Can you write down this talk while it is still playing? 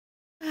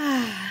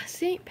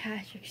St.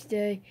 Patrick's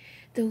Day.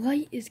 The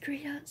light is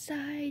great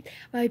outside.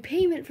 My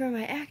payment for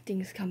my acting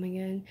is coming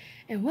in.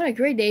 And what a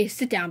great day.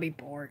 Sit down and be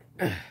bored.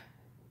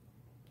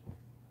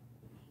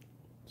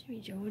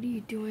 Jimmy Joe, what are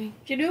you doing?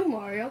 What you doing,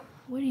 Mario?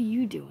 What are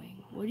you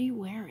doing? What are you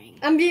wearing?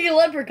 I'm being a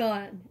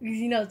leprechaun. Because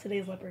you know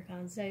today's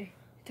Leprechaun's Day.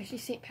 It's actually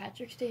St.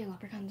 Patrick's Day and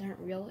leprechauns aren't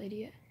real,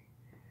 idiot.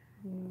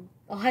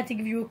 I'll have to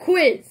give you a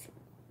quiz.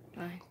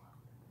 Fine.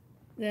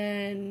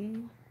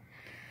 Then,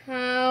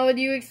 how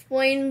do you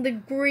explain the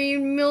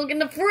green milk in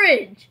the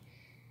fridge?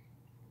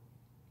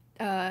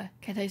 Can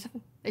I tell you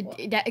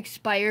something? That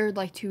expired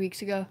like 2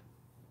 weeks ago.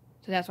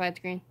 So that's why it's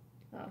green.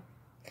 Oh.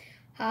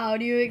 How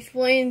do you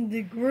explain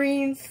the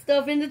green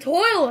stuff in the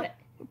toilet?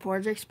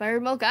 Pours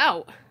expired milk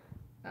out.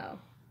 Oh.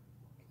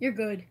 You're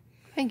good.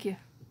 Thank you.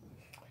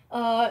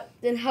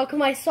 Then how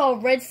come I saw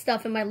red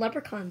stuff in my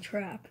leprechaun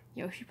trap?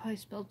 Yoshi probably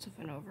spilled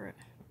something over it.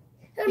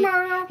 Hey,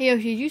 Mario. Hey,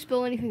 Yoshi, did you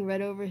spill anything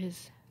red over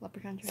his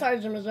leprechaun trap? Sorry,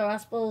 Jimmy Joe. I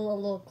spilled a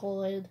little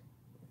Kool-Aid.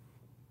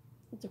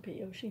 It's okay,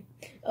 Yoshi.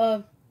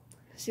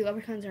 See,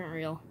 leprechauns aren't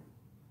real.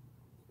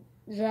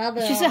 Yeah,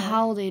 It's just a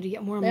holiday to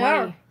get more money.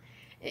 Are.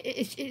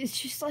 It's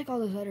just like all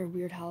those other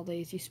weird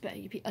holidays you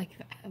spend, like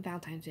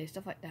Valentine's Day,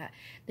 stuff like that.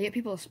 They get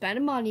people to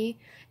spend money,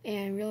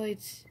 and really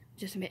it's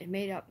just a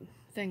made up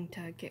thing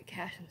to get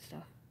cash and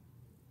stuff.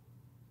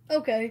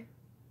 Okay.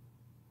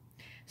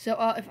 So,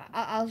 if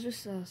I'll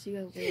just see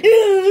you guys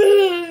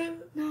later.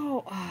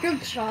 No.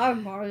 Good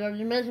job, Mario.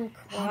 You made him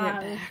I'll cry.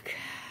 be back.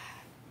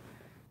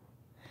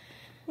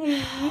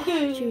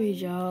 Jimmy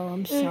Joe,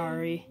 I'm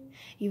sorry.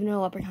 Even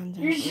though leprechauns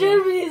aren't You real.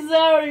 should be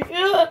sorry.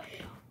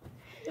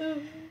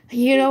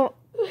 You know,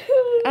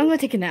 I'm gonna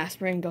take an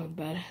aspirin and go to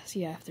bed.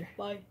 See you after.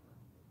 Bye.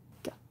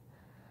 Go.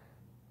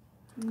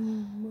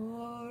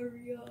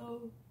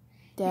 Mario.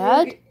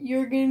 Dad?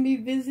 You're gonna be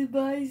visited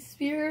by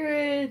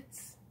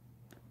spirits.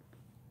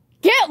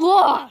 Get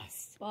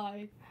lost!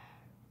 Bye.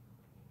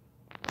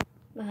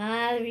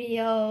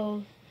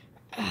 Mario.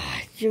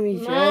 Jimmy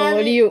Joe, Mommy.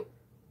 what are you...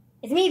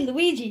 It's me,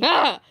 Luigi.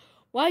 Why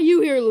are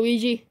you here,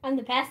 Luigi? I'm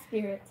the past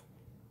spirit.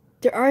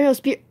 There are no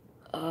spirit...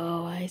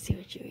 Oh, I see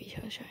what Jimmy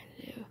Joe's trying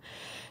to do.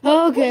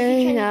 What is he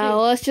Okay, trying to now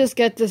do? let's just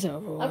get this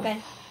over with. Okay.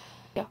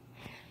 Go.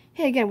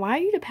 Hey, again, why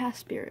are you the past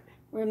spirit?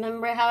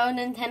 Remember how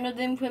Nintendo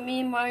didn't put me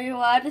in Mario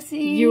Odyssey?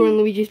 You were in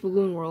Luigi's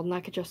Balloon World, and I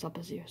could dress up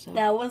as you, so...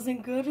 That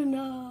wasn't good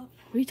enough.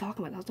 What are you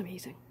talking about? That was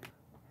amazing.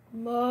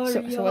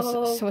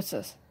 Mario. So what's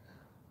this?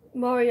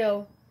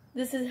 Mario,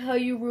 this is how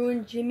you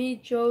ruined Jimmy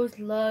Joe's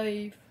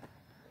life.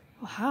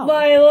 Well, how?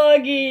 My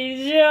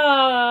Lucky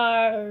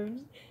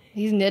Charms.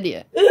 He's an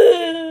idiot.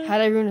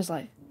 How'd I ruin his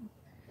life?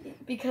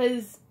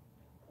 Because,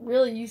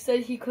 really, you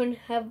said he couldn't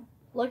have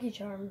Lucky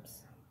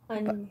Charms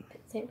on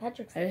St.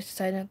 Patrick's I Day. just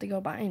decided not to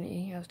go buy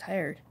any. I was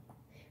tired.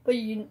 But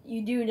you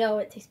do know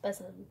it tastes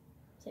best on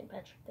St.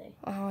 Patrick's Day.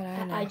 Oh,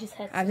 I know. I just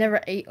had I've some.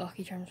 never ate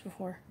Lucky Charms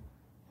before.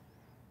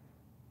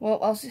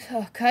 Well,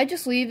 could I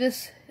just leave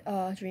this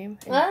dream?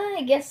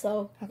 I guess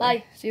so. Okay,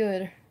 Bye. see you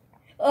later.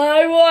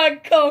 I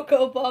want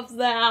Cocoa Puffs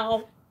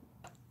now.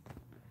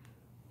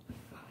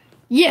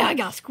 Yeah, I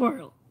got a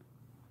squirrel.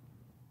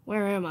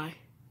 Where am I?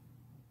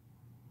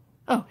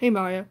 Oh, hey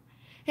Mario.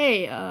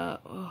 Hey,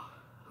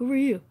 who are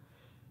you?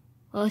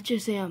 Well, let's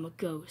just say I'm a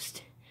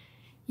ghost.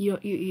 You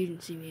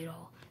didn't see me at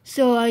all.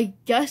 So I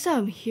guess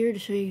I'm here to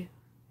show you,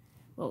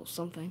 well,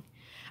 something.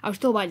 I was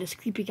told by this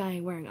creepy guy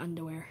wearing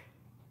underwear.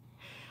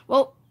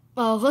 Well,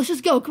 let's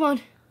just go. Come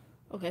on.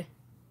 Okay.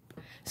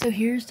 So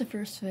here's the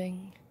first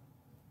thing.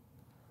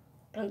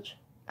 Punch.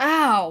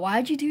 Ow!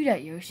 Why'd you do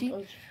that, Yoshi?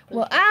 Punch.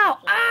 Well, ow!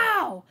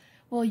 Ow!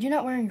 Well, you're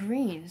not wearing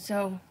green,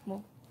 so,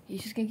 well,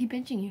 he's just gonna keep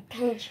pinching you.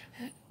 Punch.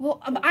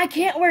 Well, I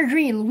can't wear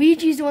green.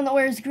 Luigi's the one that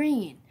wears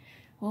green.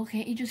 Well,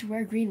 can't you just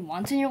wear green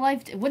once in your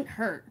life? It wouldn't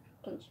hurt.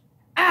 Punch.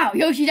 Ow!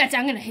 Yoshi, I'm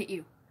gonna hit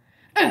you.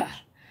 Ugh.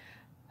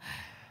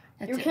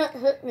 That's You it. can't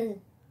hit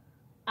me.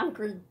 I'm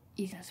green.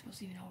 He's not supposed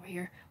to even over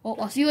here. Well,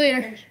 I'll see you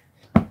later.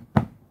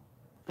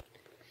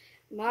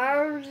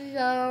 Mario.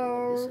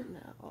 No,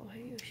 oh,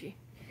 hey, Yoshi.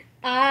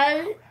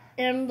 I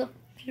am the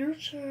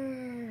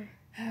future.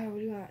 What do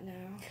you want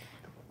now?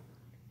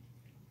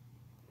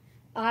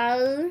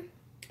 I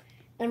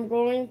am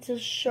going to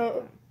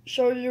show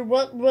you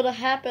what would have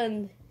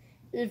happened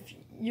if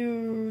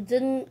you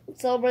didn't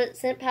celebrate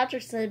St.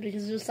 Patrick's Day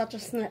because you're such a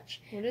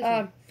snitch. What is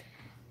it?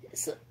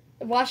 So,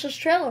 watch this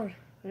trailer.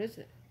 What is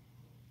it?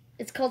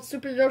 It's called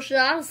Super Yoshi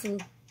Odyssey.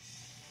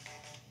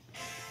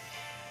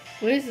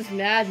 What is this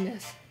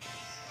madness?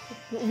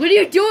 What are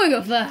you doing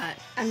with that?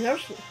 I'm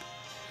Yoshi.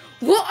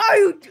 What are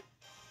you doing?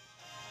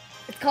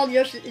 It's called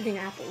Yoshi eating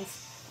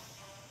apples.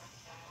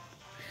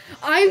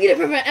 I'm gonna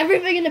prevent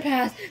everything in the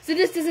past so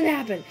this doesn't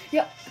happen.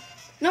 Yeah.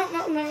 No,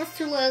 it's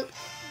too late.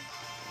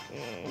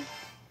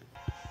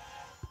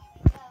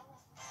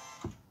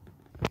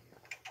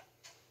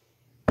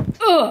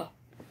 Ugh.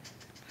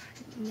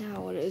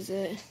 Now what is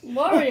it?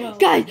 Mario.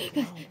 Guys!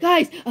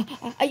 I'll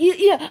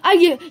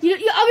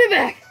be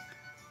back.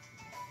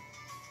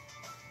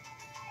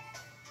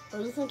 What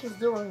do you think he's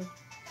doing?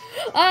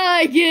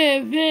 I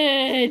give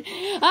in.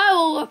 I'm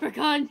a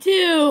leprechaun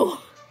too.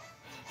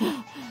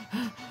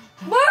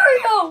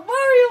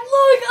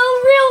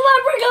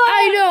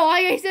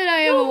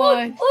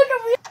 on. Look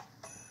at me.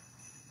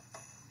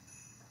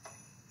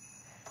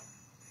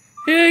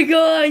 Hey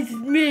guys, it's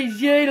me,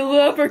 Jay the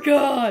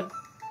Leprechaun.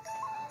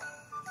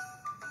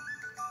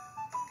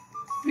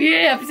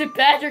 Yeah, it's St.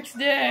 Patrick's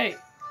Day.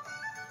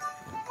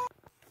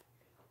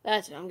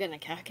 That's it, I'm getting a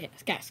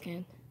cat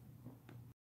skin.